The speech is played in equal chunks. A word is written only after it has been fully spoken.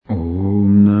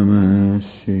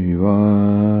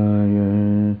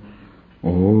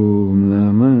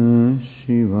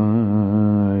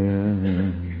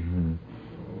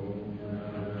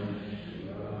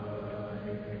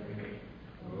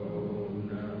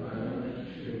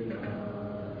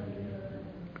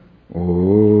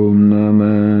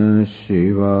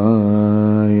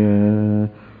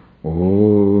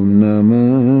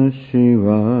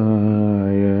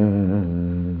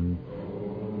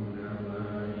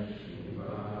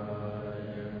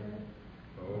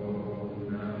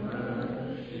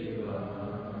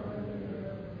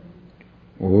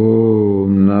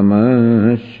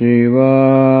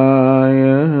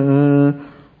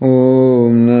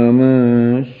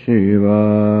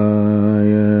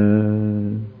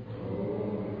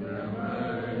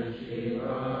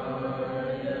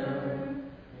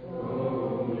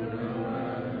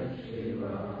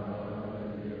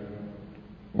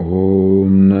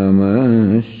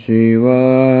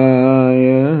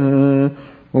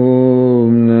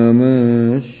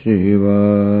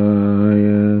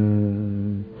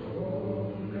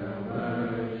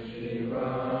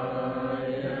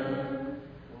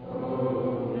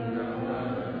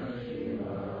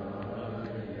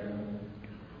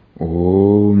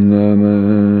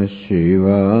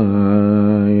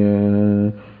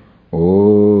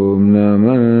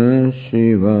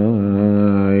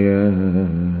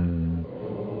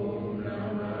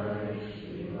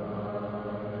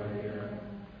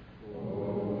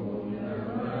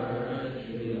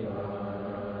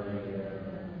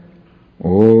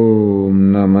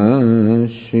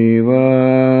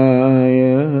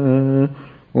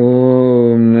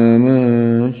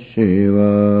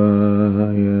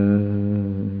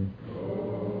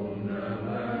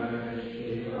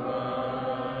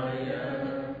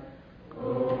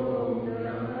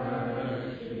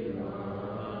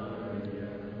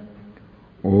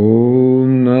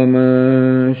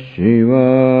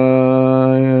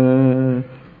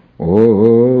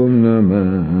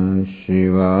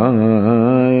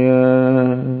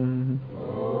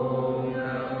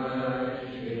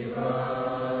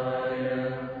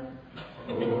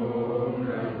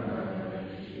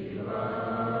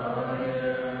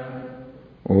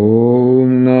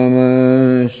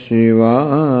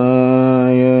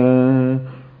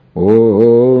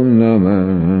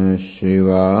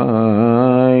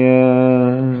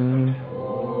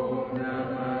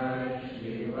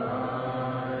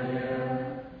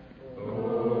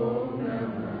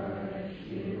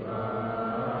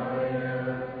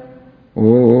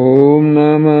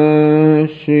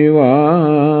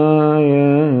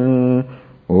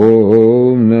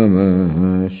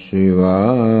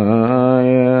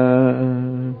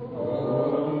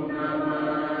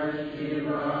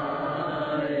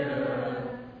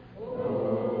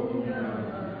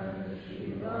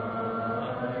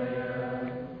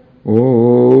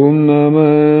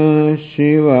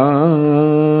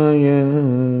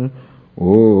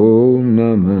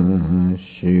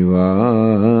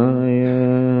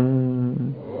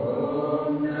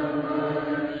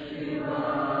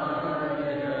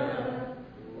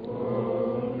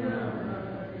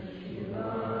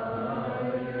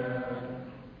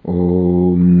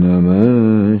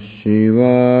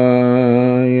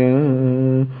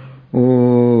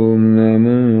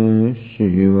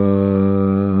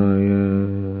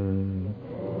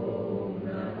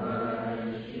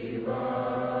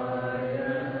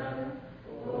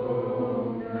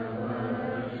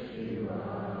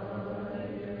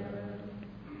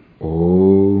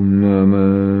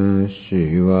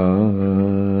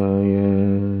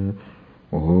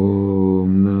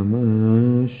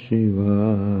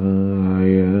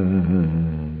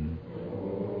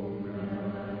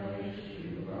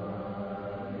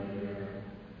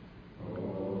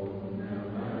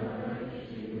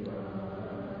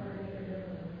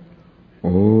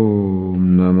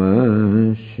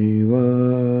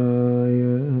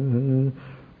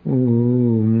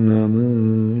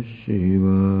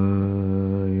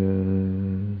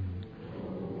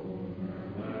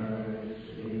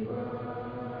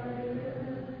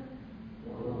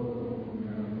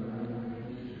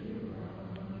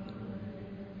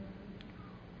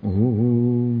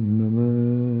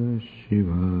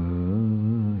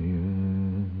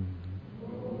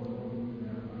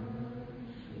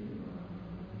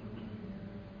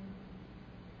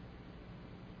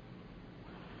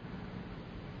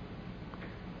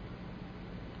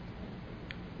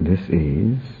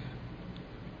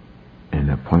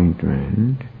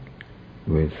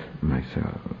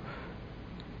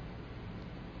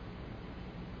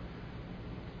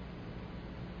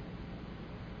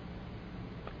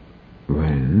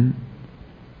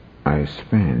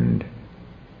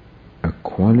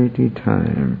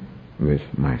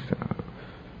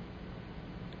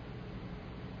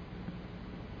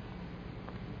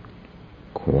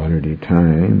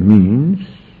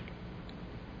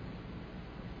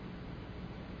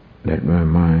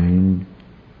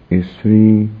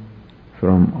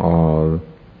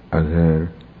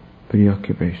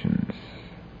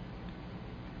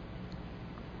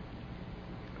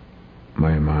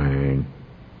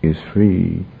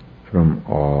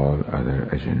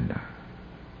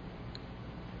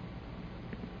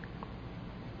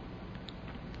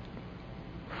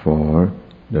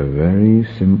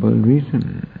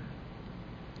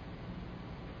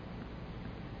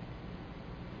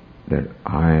that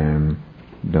I am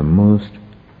the most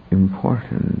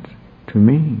important to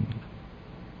me.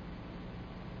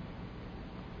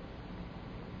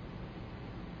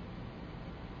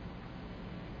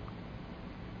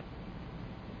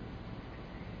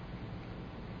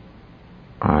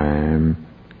 I am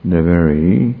the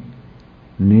very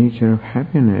nature of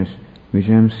happiness which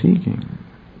I am seeking.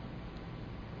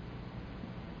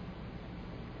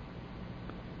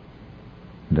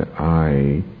 The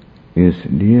I is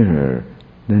dearer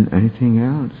than anything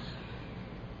else.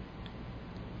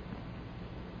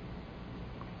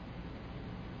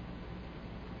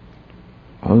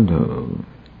 Although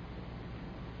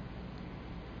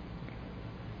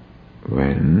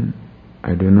when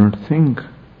I do not think,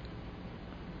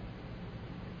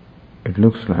 it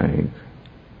looks like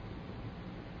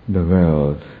the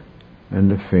wealth and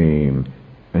the fame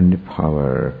and the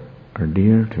power are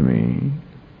dear to me.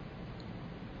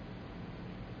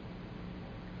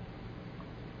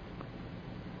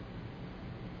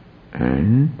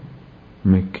 And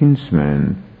my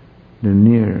kinsmen, the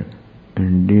near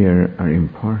and dear, are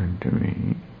important to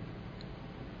me.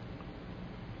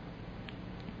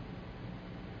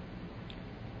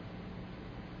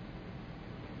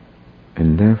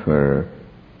 And therefore,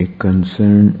 a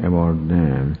concern about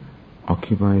them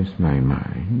occupies my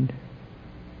mind.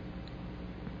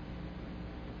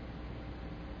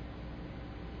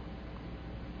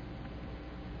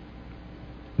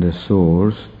 The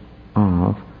source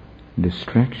of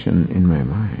distraction in my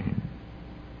mind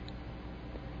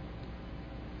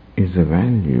is the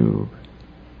value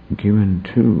given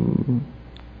to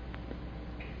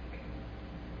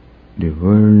the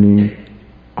worldly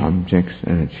objects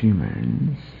and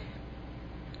achievements,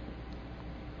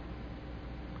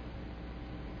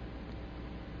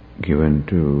 given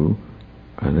to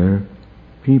other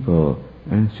people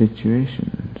and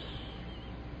situations.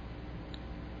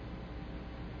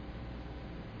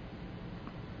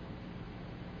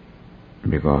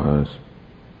 Because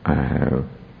I have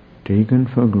taken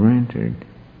for granted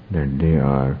that they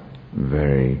are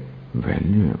very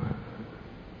valuable,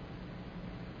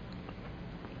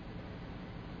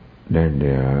 that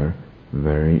they are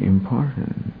very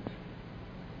important.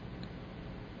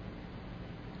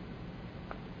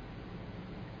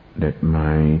 That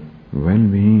my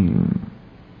well-being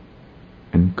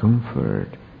and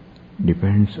comfort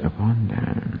depends upon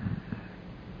them.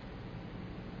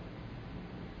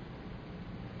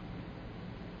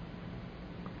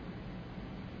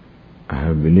 I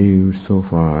have believed so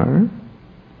far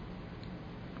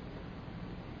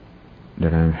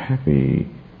that I am happy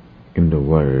if the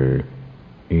world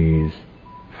is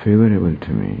favorable to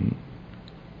me.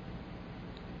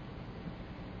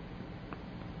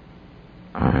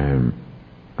 I am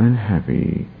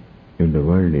unhappy if the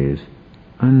world is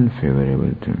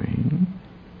unfavorable to me.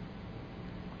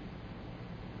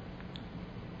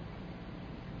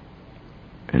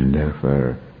 And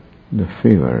therefore, the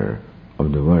favor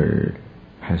of the world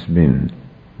has been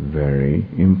very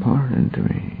important to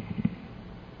me.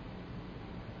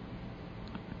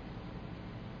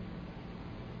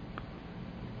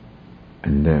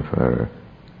 And therefore,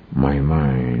 my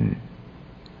mind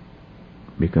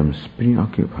becomes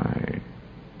preoccupied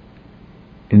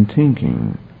in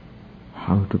thinking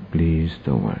how to please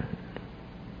the world.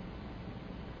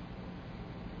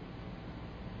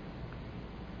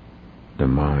 The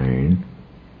mind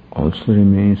also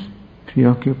remains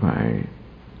preoccupied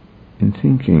in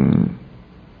thinking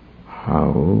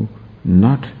how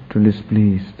not to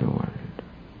displease the world.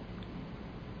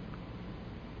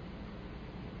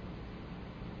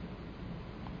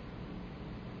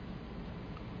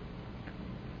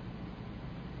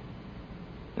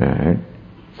 That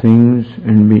things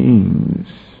and beings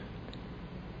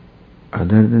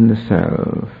other than the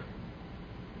self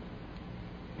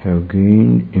have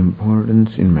gained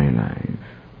importance in my life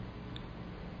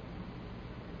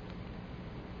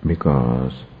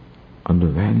because of the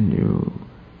value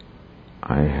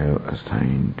I have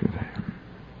assigned to them.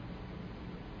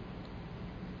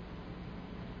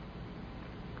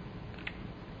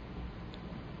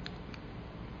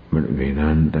 But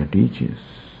Vedanta teaches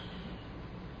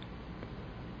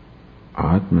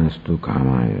Atmastu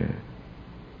kamaya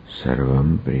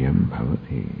sarvam priyam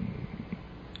bhavati.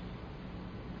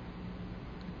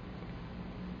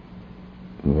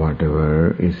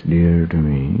 Whatever is dear to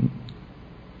me,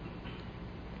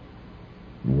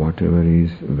 whatever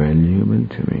is valuable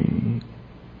to me,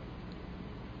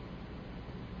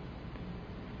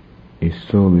 is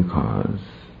so because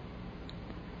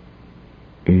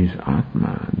it is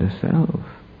Atma, the Self,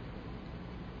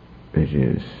 which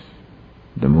is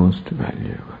the most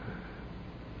valuable.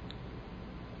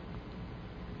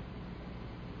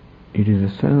 it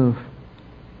is the self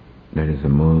that is the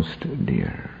most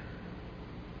dear.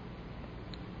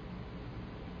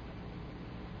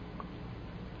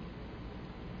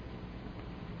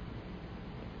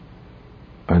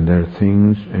 Other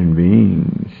things and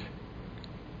beings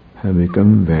have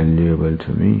become valuable to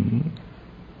me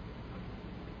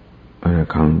on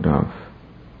account of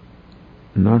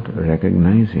not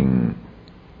recognizing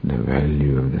the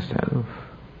value of the self.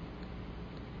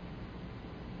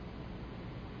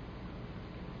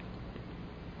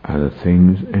 Other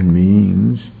things and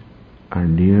beings are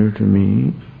dear to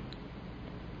me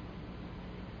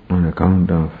on account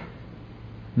of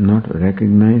not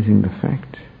recognizing the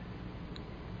fact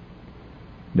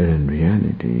that in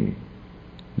reality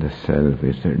the self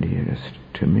is the dearest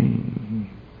to me.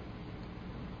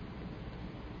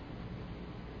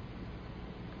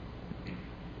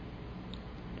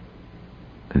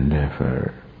 And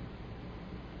therefore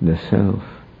the self,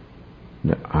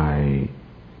 the I,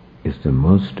 is the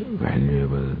most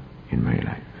valuable in my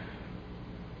life.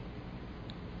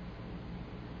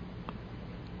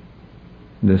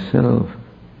 The self,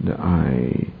 the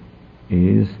I,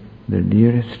 is the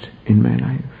dearest in my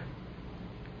life.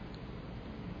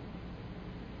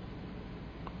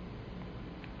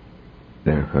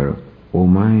 Therefore, O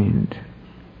mind,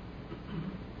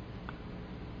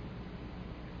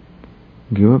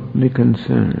 give up the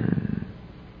concern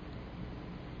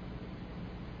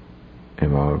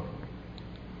about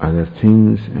other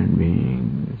things and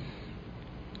beings.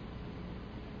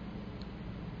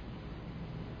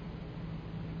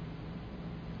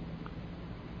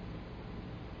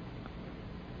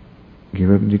 Give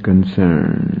up the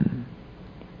concern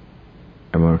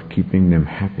about keeping them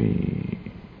happy.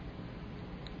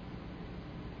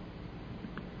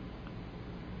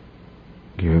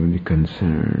 Give up the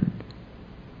concern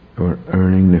about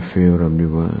earning the favor of the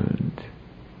world.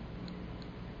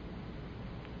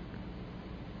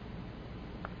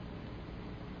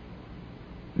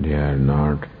 They are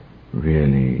not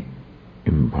really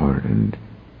important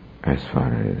as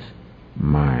far as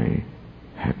my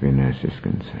happiness is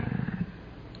concerned.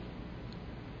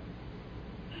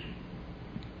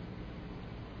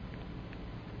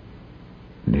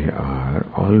 They are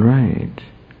all right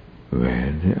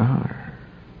where they are.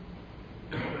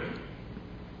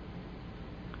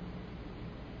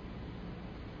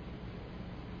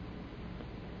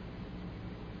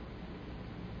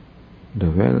 The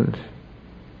wealth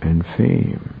and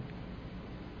fame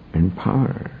and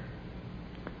power,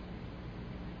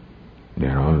 they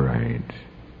are all right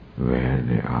where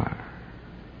they are.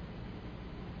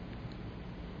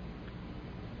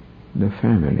 The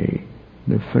family,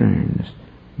 the friends,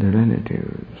 the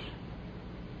relatives,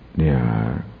 they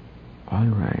are all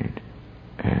right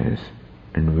as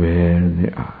and where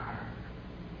they are.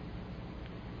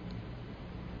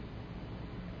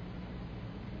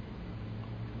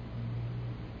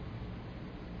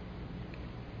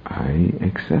 I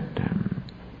accept them,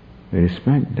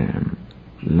 respect them,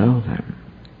 love them.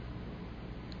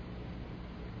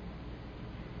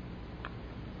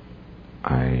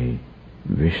 I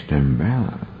wish them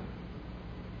well.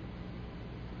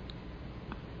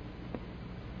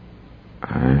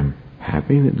 I am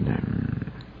happy with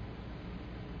them.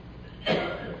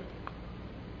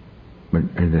 But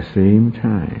at the same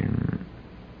time,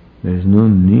 there is no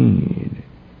need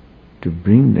to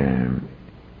bring them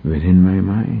within my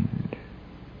mind.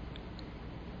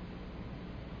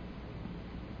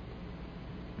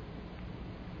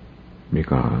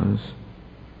 Because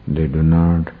they do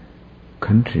not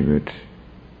contribute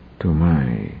to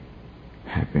my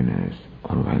happiness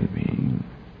or well-being.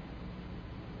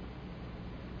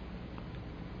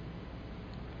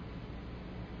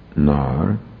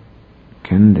 Nor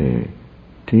can they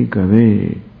take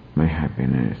away my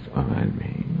happiness or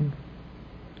well-being.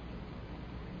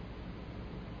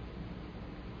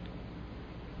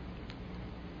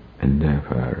 And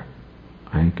therefore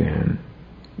I can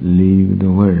leave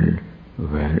the world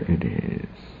where it is.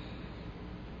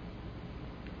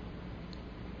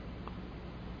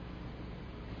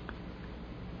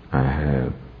 I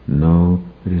have no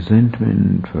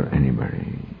resentment for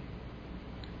anybody,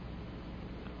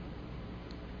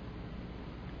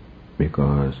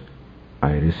 because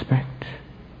I respect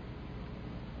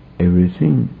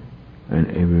everything and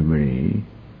everybody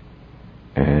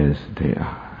as they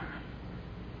are.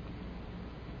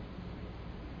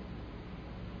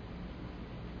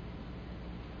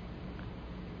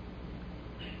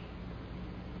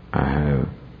 I have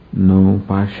no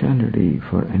partiality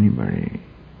for anybody.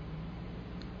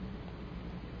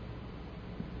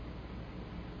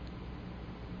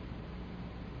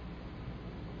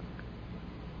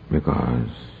 Because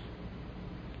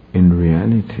in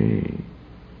reality,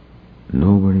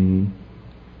 nobody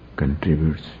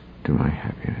contributes to my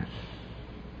happiness.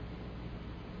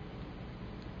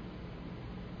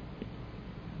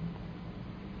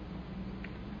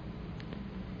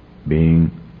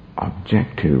 Being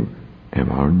objective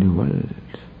about the world,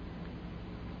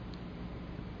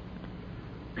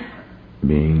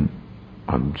 being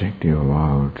objective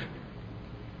about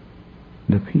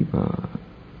the people,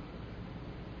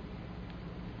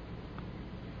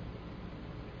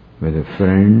 whether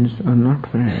friends or not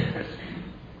friends,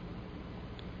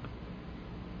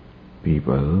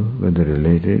 people whether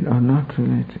related or not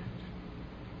related.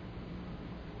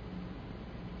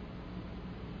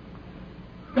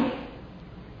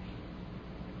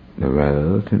 The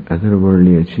wealth and other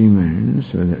worldly achievements,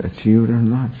 whether achieved or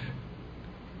not.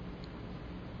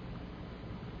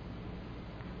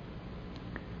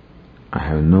 I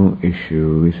have no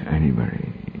issue with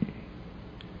anybody.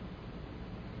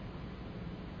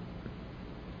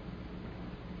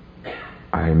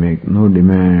 I make no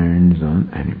demands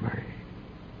on anybody.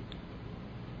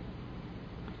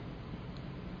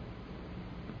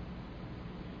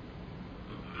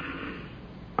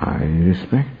 I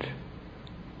respect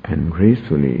and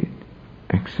gracefully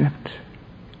accept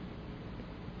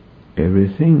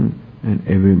everything and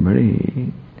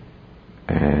everybody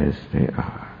as they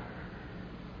are,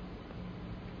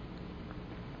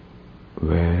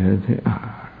 where they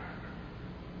are.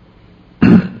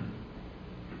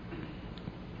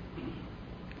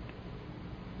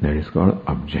 That is called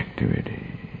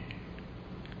objectivity.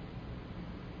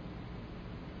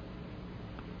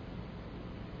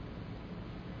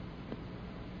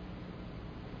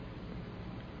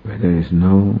 Where there is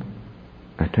no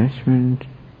attachment,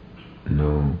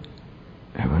 no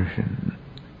aversion.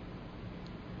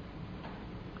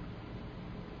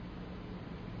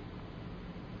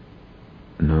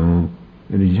 No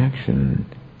rejection,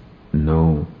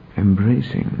 no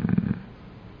embracing.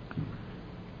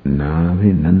 Na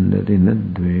vinandati na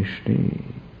dveshti.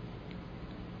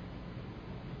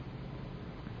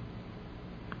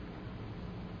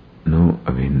 No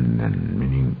avindan,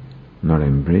 meaning not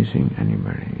embracing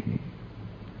anybody,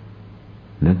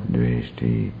 not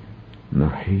dveshti,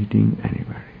 not hating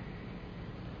anybody.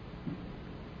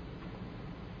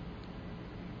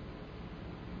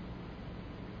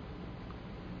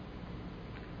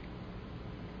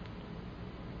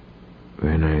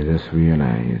 When I thus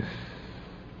realize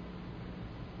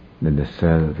that the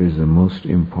self is the most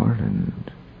important,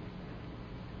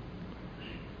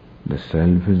 the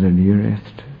self is the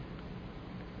dearest,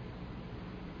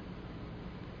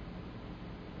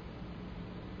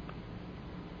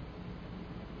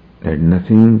 that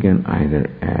nothing can either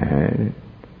add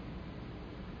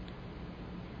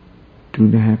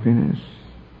to the happiness,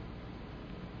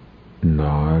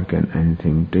 nor can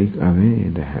anything take away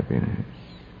the happiness.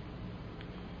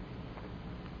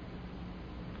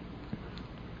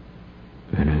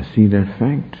 When I see that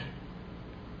fact,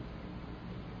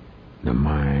 the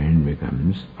mind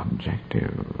becomes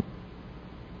objective,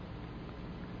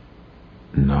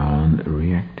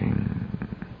 non-reacting,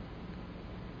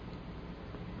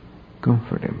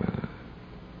 comfortable.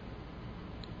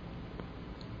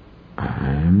 I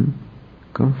am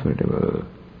comfortable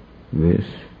with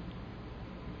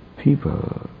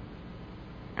people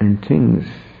and things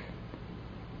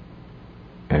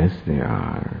as they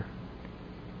are,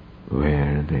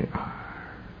 where they are.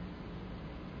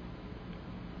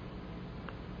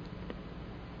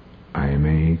 I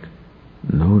make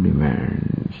no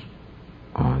demands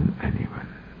on anyone.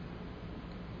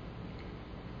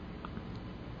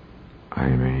 I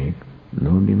make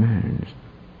no demands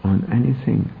on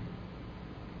anything.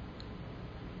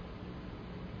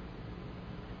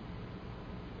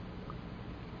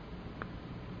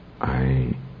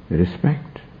 I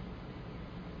respect,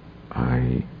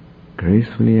 I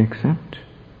gracefully accept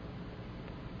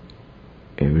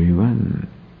everyone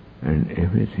and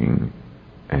everything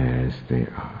as they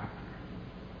are.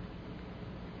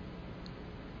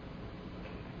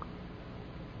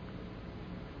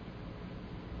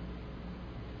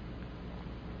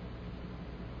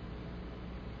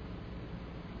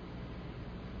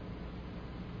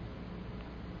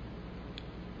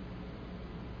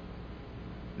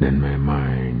 Then my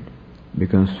mind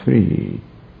becomes free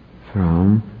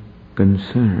from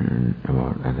concern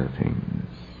about other things.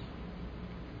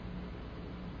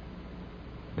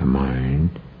 The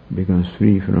mind becomes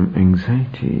free from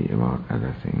anxiety about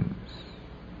other things.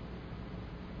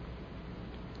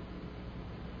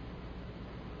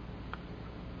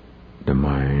 The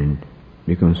mind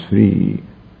becomes free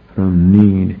from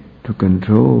need to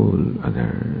control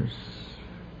others.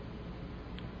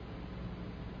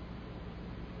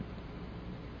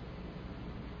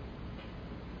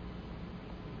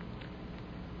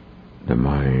 the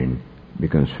mind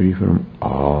becomes free from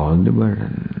all the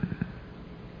burden.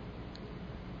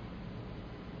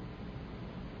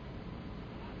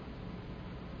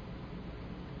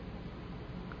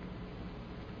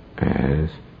 As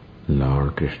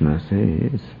Lord Krishna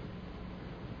says,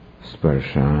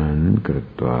 Sparshan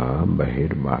Kritva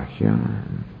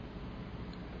Bahirbahyan.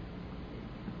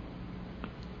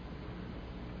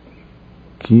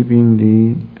 Keeping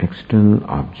the external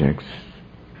objects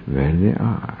where they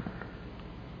are.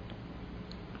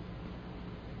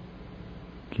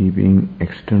 Keeping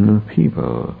external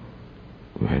people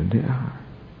where they are.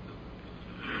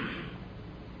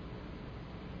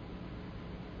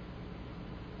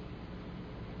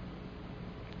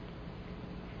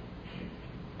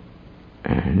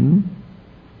 And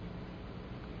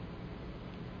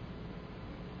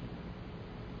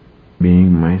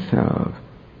being myself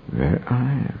where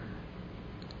I am.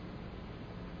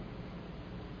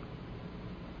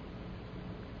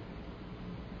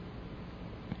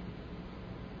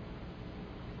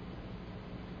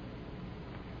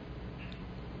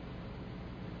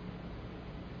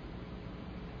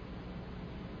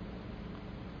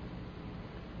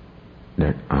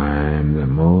 That I am the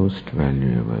most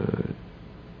valuable,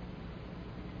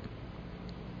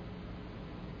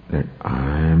 that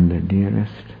I am the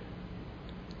dearest,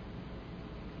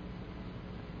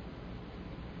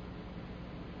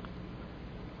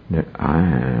 that I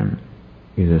am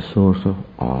is the source of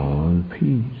all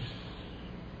peace,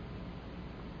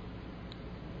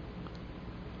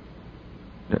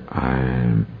 that I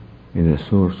am is the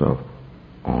source of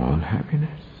all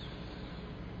happiness.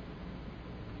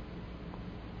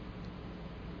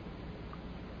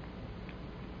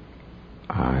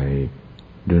 I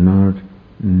do not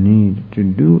need to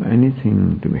do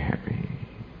anything to be happy.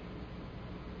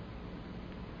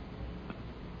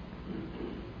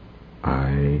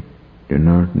 I do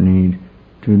not need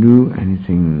to do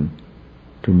anything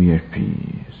to be at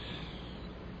peace.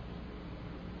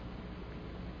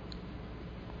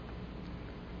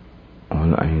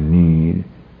 All I need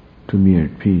to be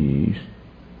at peace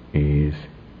is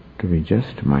to be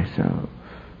just myself.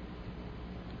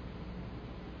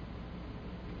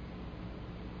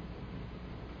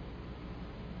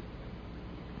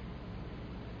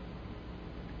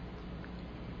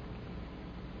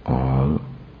 All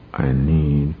I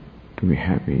need to be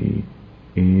happy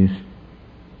is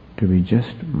to be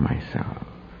just myself.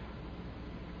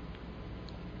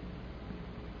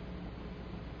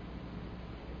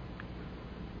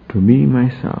 To be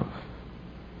myself,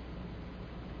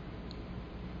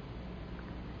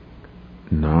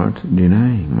 not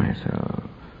denying myself,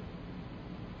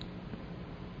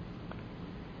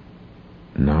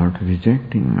 not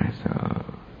rejecting myself,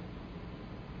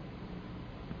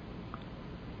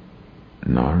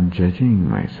 not judging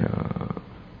myself,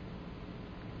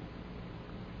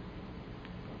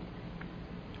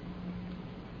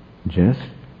 just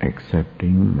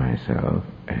accepting myself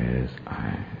as I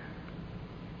am.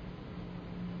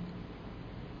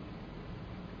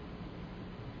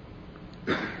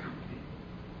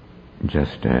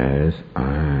 Just as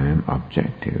I am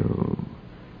objective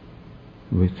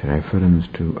with reference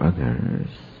to others,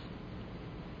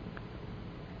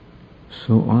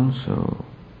 so also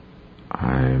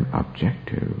I am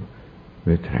objective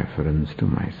with reference to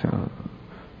myself.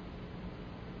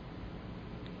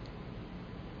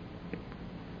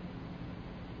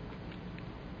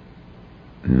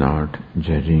 Not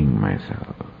judging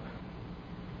myself.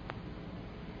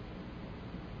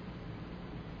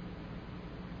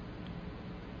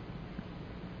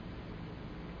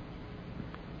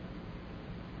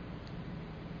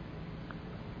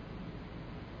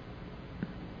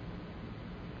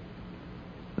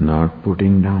 Not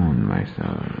putting down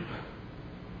myself.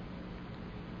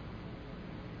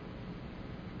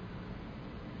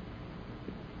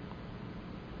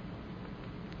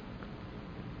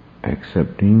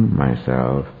 Accepting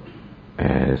myself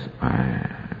as I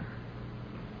am.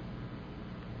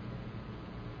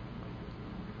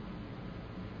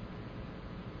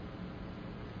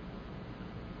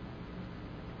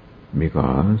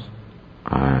 Because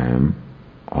I am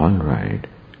all right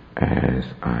as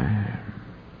I am.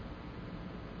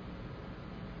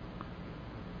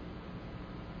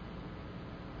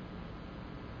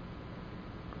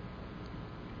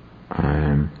 I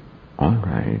am all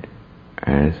right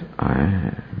as I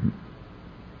am,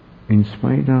 in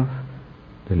spite of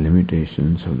the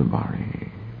limitations of the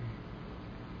body.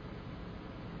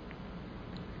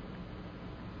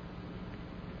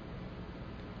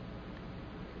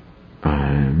 I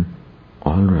am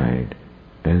all right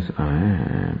as I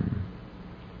am,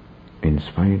 in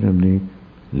spite of the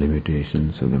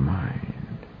limitations of the mind.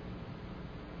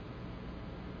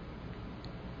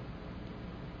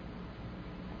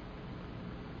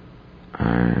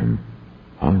 I am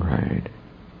all right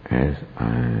as I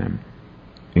am,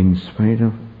 in spite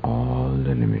of all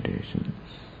the limitations.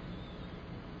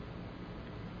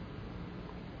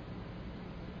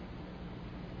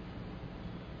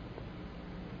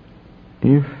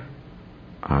 If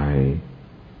I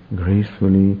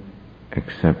gracefully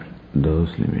accept those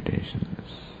limitations,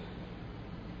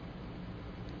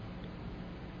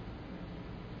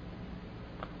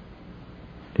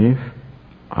 if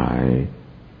I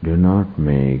do not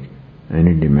make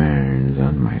any demands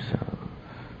on myself,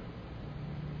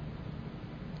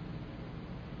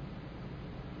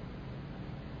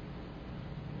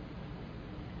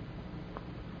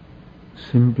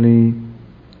 simply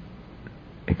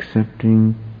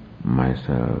accepting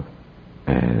myself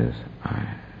as I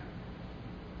am.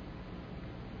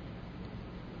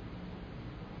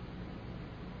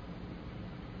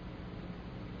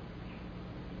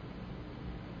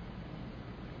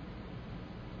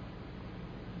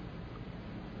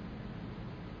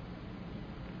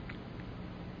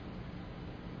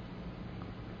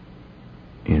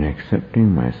 In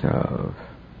accepting myself,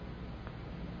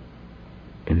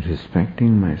 in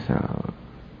respecting myself,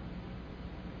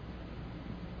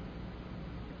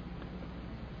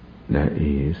 there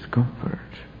is comfort,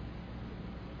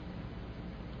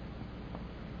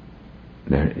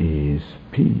 there is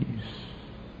peace,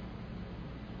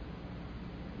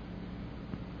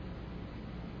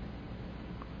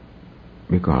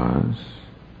 because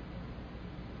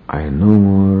I no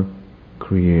more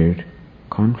create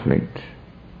conflict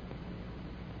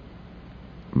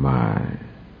by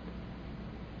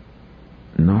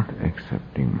not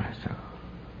accepting myself.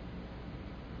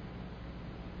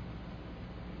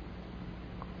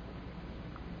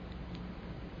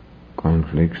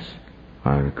 Conflicts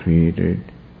are created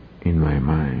in my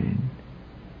mind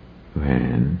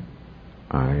when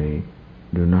I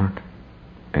do not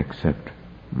accept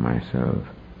myself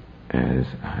as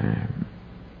I am.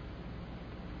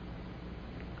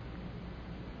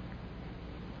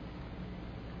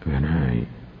 When I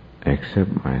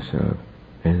accept myself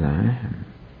as I am,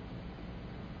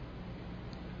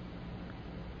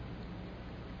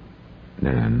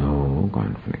 there are no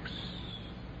conflicts.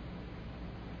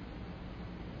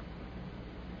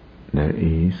 There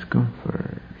is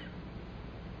comfort.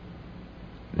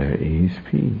 There is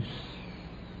peace.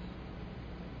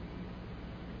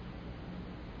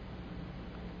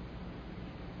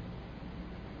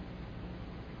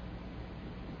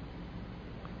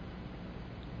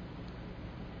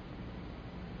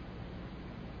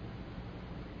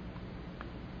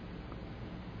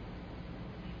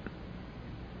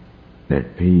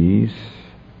 That peace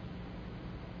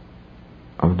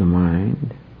of the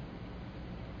mind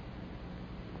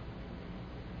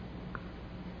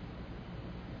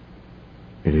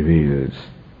reveals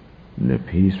the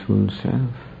peaceful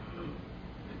self.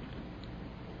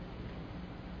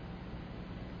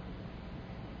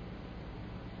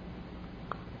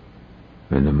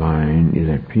 When the mind is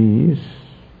at peace,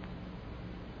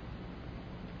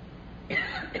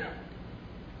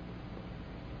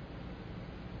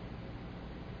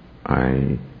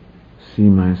 I see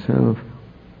myself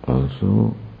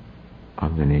also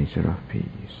of the nature of peace.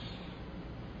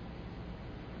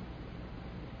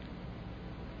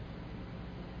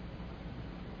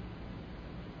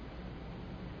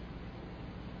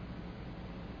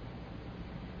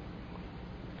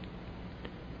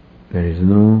 There is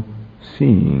no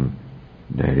seeing,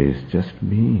 there is just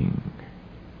being.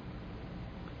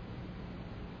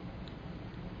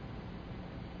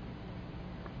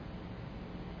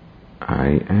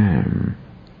 I am,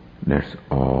 that's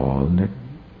all that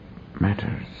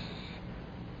matters.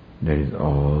 That is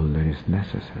all that is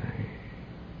necessary.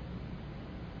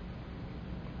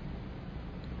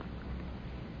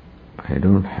 I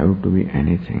don't have to be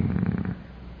anything.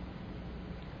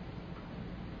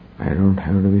 I don't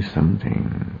have to be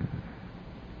something.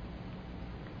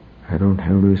 I don't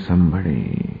have to be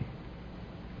somebody.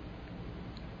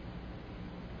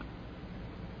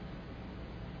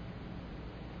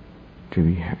 To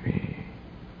be happy.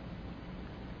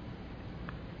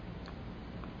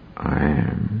 I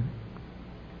am,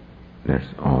 that's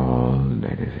all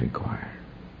that is required.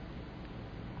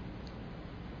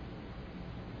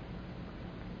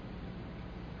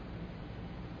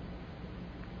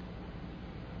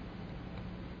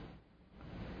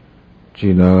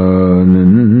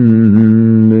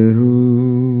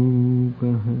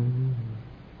 Chidananda-rupah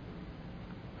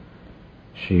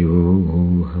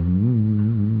Shivoham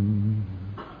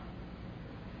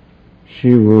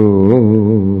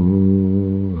Shivoham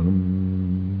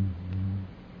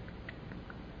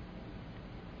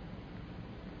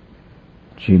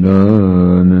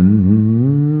Chidananda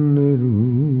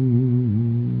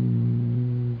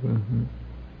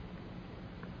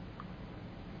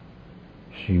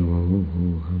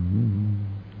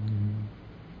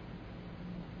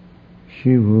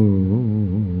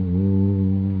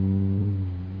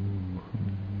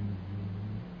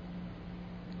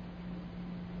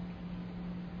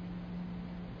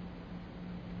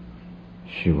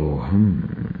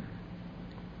Shivoham.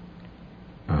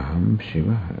 Aham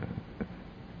Shiva.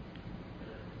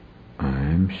 I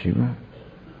am Shiva.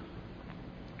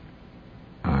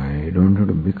 I don't have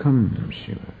to become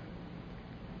Shiva.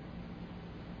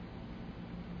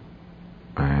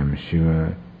 I am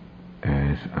Shiva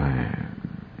as I am.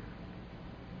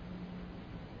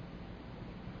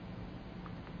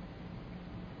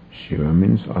 Shiva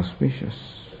means auspicious.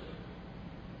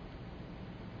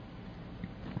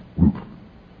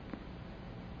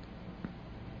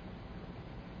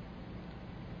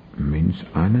 Means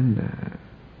Ananda.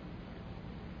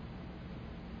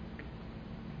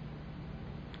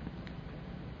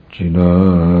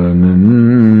 Chidananda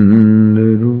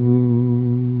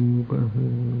Rupa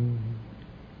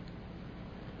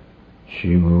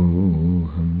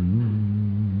Shivoham.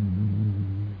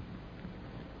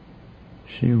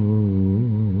 Shivoham.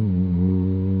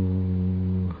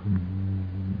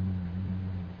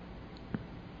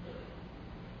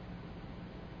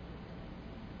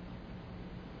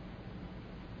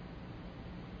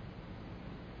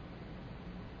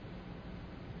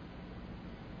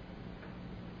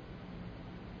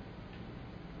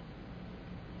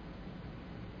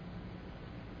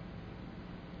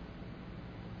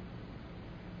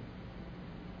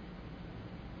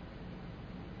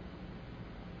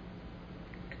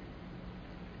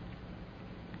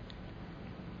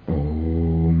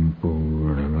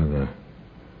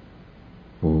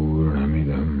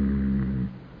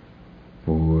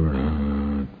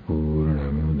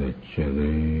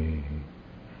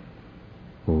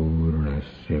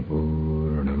 Purnasya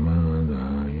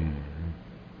Purnamadaya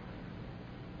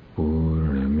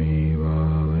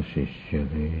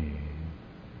Purnamevavasishyate.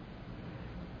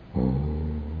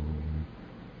 Om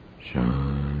Shanti.